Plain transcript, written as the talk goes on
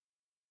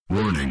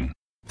Warning: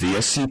 the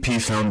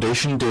SCP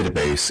Foundation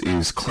database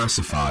is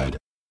classified.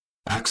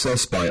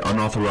 Access by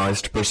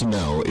unauthorized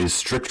personnel is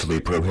strictly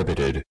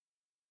prohibited.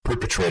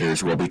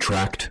 Perpetrators will be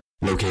tracked,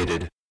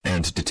 located,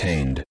 and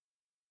detained.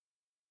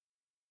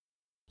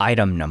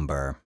 Item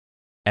Number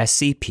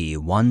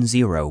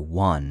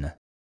SCP-101.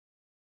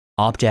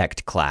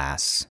 Object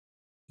Class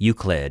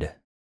Euclid.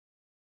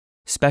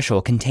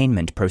 Special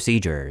Containment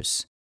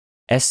Procedures.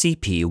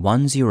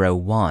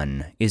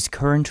 SCP-101 is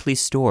currently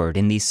stored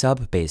in the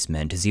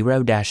sub-basement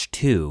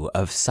 0-2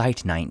 of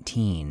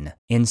Site-19,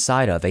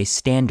 inside of a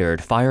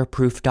standard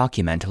fireproof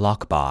document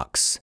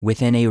lockbox,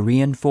 within a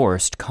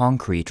reinforced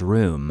concrete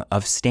room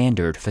of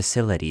standard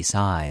facility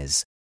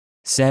size.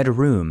 Said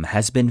room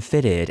has been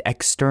fitted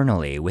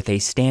externally with a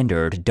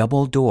standard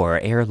double-door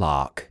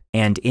airlock,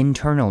 and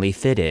internally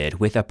fitted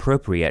with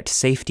appropriate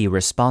safety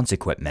response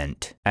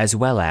equipment, as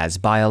well as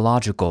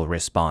biological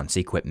response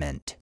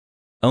equipment.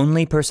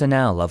 Only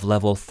personnel of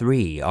Level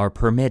 3 are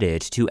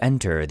permitted to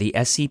enter the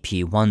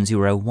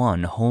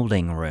SCP-101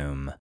 holding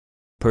room.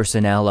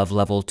 Personnel of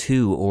Level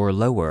 2 or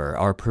lower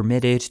are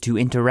permitted to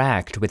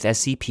interact with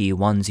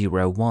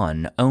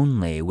SCP-101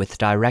 only with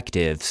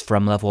directives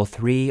from Level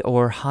 3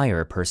 or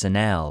higher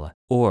personnel,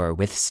 or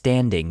with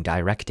standing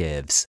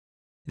directives.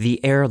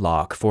 The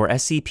airlock for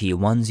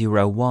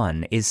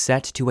SCP-101 is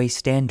set to a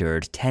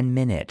standard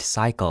 10-minute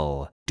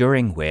cycle,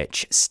 during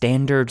which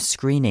standard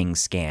screening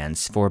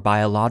scans for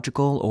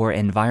biological or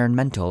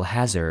environmental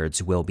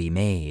hazards will be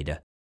made.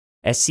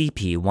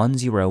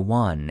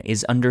 SCP-101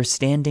 is under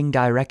standing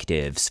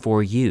directives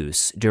for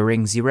use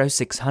during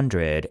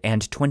 0600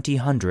 and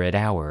 2000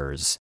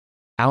 hours.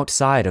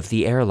 Outside of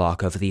the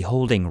airlock of the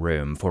holding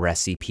room for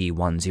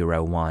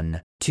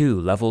SCP-101,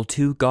 2 Level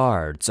 2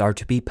 guards are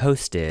to be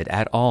posted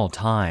at all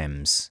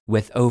times,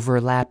 with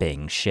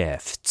overlapping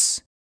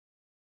shifts.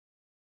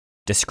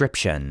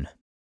 Description: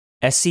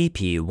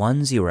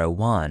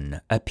 SCP-101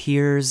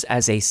 appears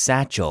as a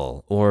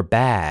satchel or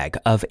bag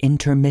of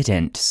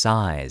intermittent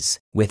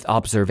size, with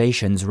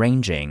observations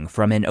ranging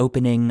from an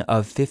opening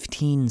of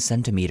 15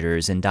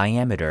 centimeters in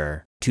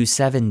diameter to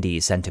 70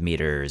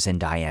 centimeters in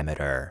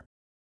diameter.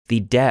 The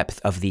depth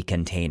of the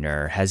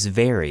container has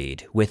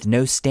varied, with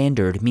no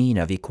standard mean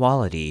of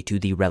equality to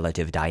the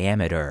relative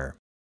diameter.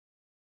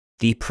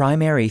 The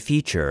primary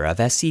feature of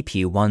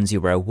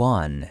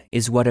SCP-101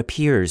 is what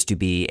appears to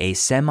be a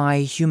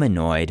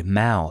semi-humanoid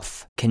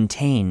mouth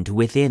contained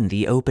within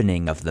the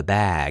opening of the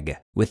bag,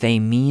 with a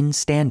mean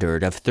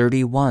standard of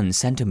 31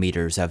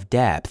 centimeters of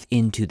depth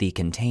into the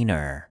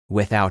container,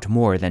 without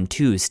more than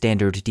 2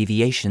 standard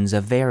deviations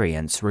of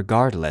variance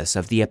regardless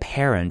of the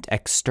apparent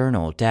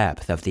external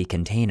depth of the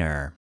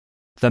container.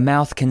 The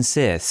mouth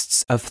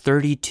consists of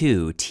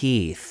 32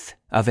 teeth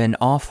of an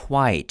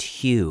off-white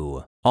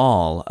hue,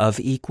 all of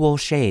equal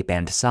shape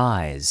and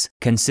size,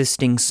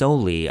 consisting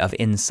solely of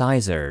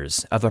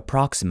incisors of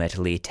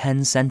approximately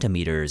 10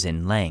 centimeters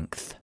in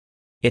length.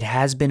 It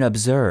has been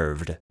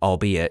observed,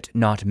 albeit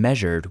not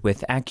measured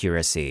with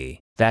accuracy,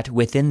 that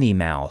within the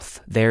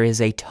mouth there is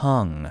a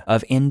tongue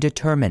of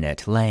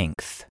indeterminate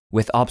length,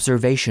 with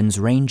observations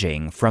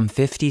ranging from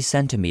 50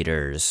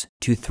 centimeters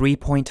to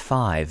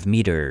 3.5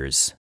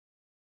 meters.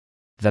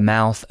 The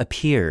mouth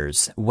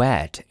appears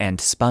wet and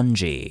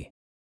spongy.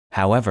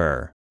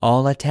 However,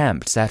 all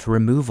attempts at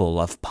removal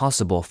of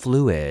possible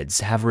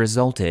fluids have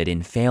resulted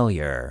in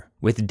failure,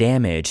 with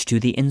damage to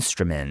the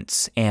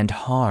instruments and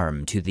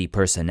harm to the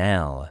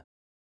personnel.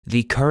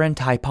 The current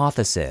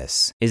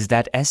hypothesis is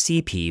that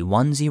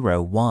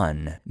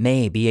SCP-101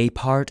 may be a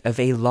part of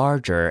a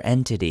larger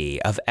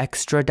entity of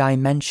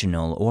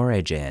extra-dimensional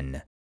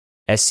origin.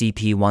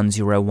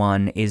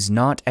 SCP-101 is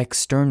not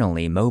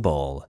externally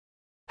mobile.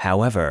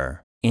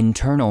 However,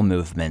 internal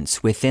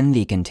movements within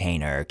the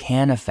container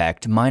can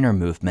affect minor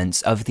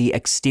movements of the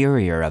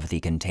exterior of the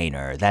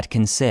container that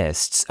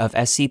consists of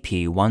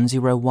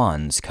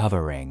SCP-101's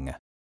covering.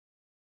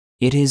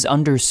 It is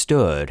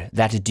understood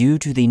that due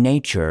to the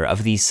nature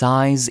of the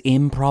size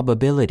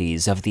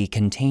improbabilities of the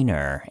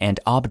container and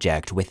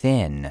object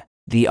within,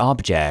 the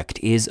object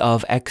is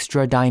of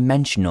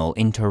extra-dimensional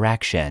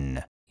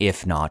interaction,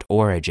 if not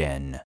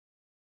origin.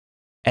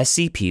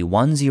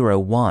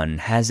 SCP-101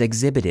 has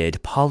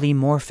exhibited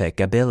polymorphic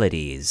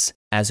abilities,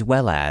 as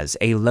well as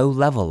a low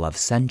level of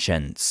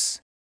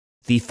sentience.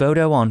 The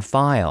photo on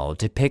file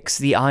depicts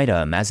the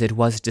item as it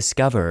was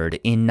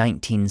discovered in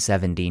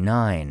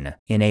 1979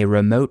 in a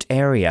remote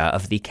area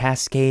of the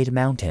Cascade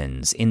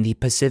Mountains in the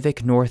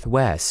Pacific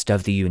Northwest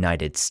of the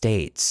United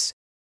States.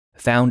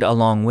 Found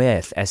along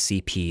with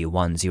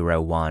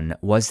SCP-101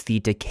 was the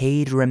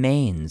decayed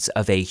remains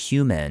of a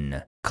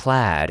human,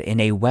 clad in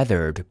a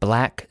weathered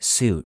black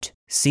suit,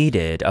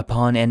 seated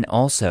upon an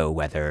also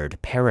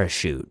weathered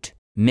parachute,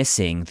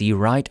 missing the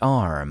right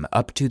arm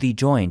up to the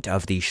joint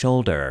of the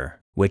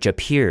shoulder, which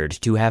appeared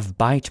to have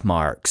bite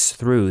marks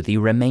through the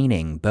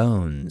remaining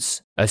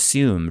bones,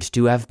 assumed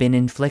to have been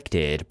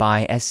inflicted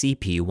by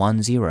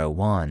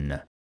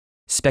SCP-101.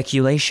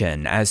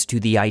 Speculation as to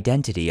the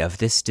identity of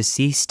this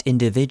deceased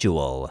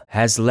individual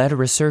has led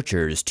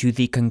researchers to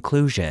the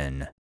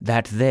conclusion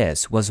that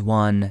this was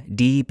one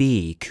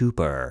D.B.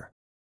 Cooper.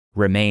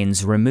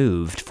 Remains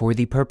removed for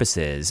the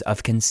purposes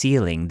of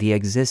concealing the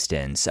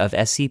existence of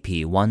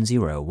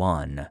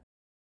SCP-101.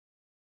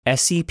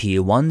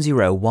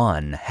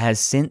 SCP-101 has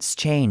since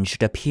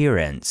changed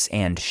appearance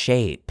and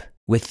shape,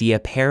 with the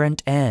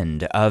apparent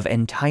end of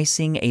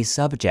enticing a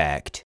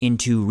subject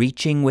into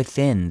reaching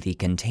within the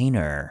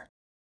container.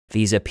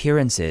 These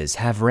appearances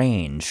have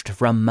ranged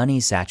from money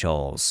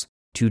satchels,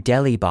 to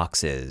deli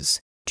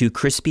boxes, to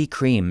Krispy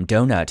Kreme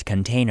donut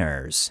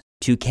containers,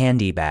 to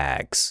candy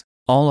bags,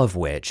 all of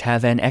which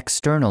have an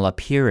external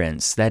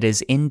appearance that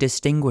is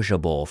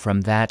indistinguishable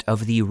from that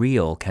of the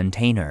real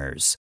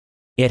containers.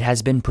 It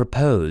has been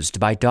proposed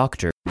by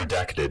Dr.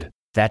 Redacted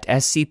that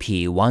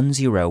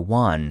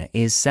SCP-101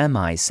 is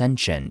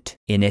semi-sentient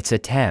in its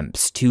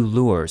attempts to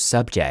lure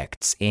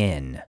subjects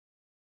in.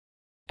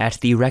 At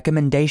the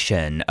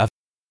recommendation of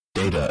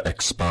Data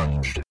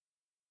expunged.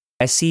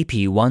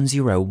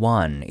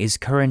 SCP-101 is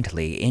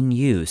currently in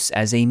use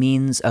as a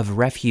means of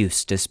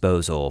refuse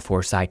disposal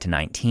for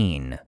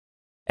Site-19.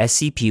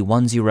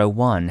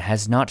 SCP-101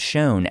 has not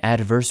shown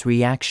adverse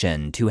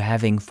reaction to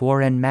having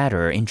foreign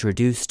matter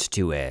introduced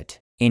to it,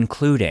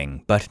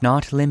 including but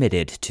not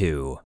limited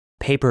to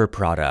paper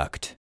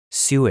product,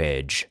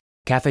 sewage,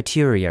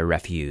 cafeteria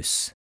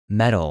refuse,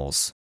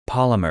 metals,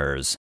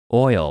 polymers,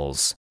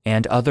 oils,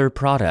 and other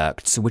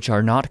products which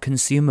are not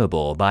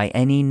consumable by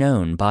any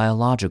known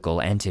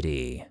biological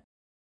entity.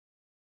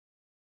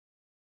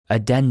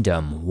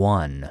 Addendum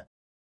 1.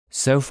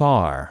 So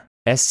far,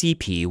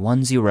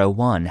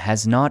 SCP-101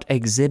 has not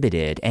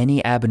exhibited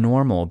any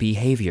abnormal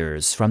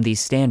behaviors from the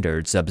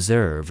standards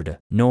observed,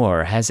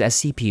 nor has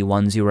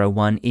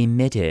SCP-101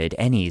 emitted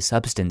any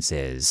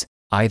substances,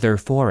 either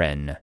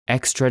foreign,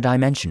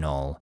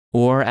 extra-dimensional,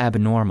 or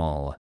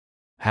abnormal.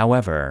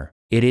 However,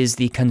 it is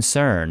the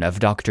concern of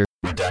Dr.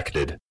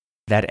 Redacted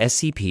that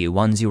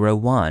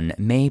SCP-101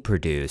 may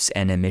produce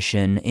an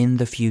emission in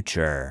the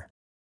future.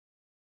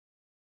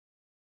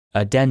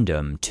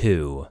 Addendum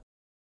 2.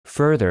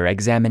 Further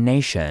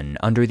examination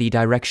under the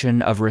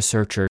direction of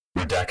researcher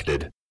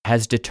Redacted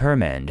has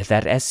determined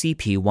that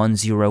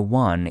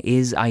SCP-101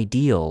 is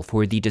ideal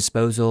for the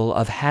disposal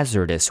of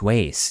hazardous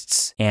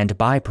wastes and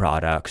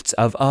byproducts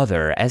of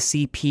other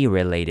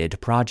SCP-related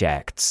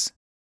projects.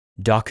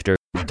 Dr.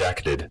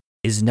 Redacted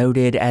is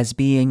noted as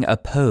being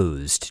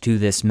opposed to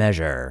this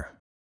measure.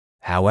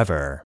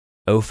 However,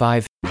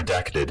 O5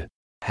 Redacted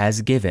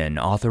has given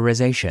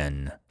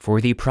authorization for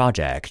the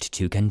project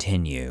to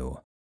continue.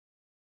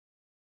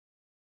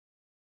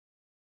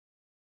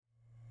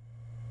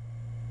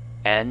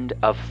 End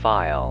of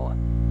file.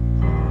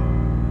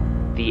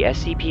 The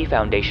SCP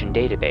Foundation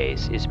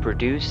database is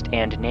produced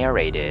and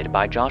narrated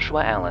by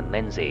Joshua Allen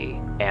Lindsay,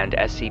 and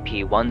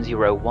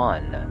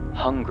SCP-101,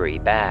 Hungry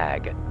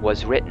Bag,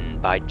 was written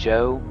by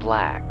Joe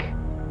Black.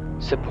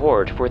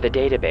 Support for the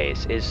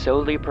database is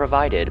solely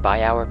provided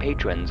by our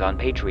patrons on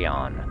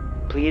Patreon.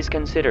 Please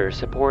consider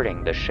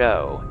supporting the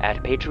show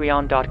at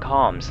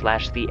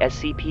patreon.com/the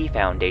SCP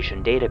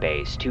Foundation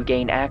database to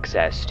gain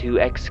access to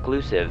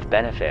exclusive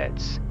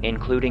benefits,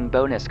 including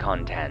bonus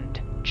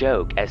content,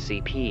 joke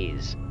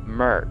SCPs,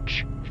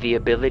 merch, the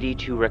ability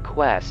to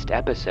request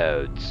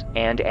episodes,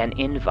 and an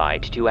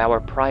invite to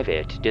our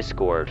private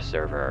Discord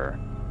server.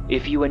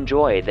 If you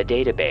enjoy the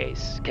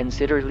database,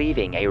 consider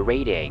leaving a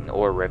rating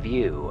or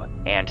review,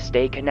 and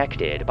stay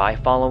connected by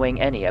following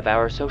any of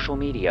our social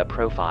media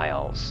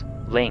profiles.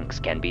 Links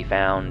can be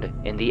found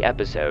in the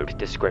episode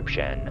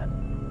description.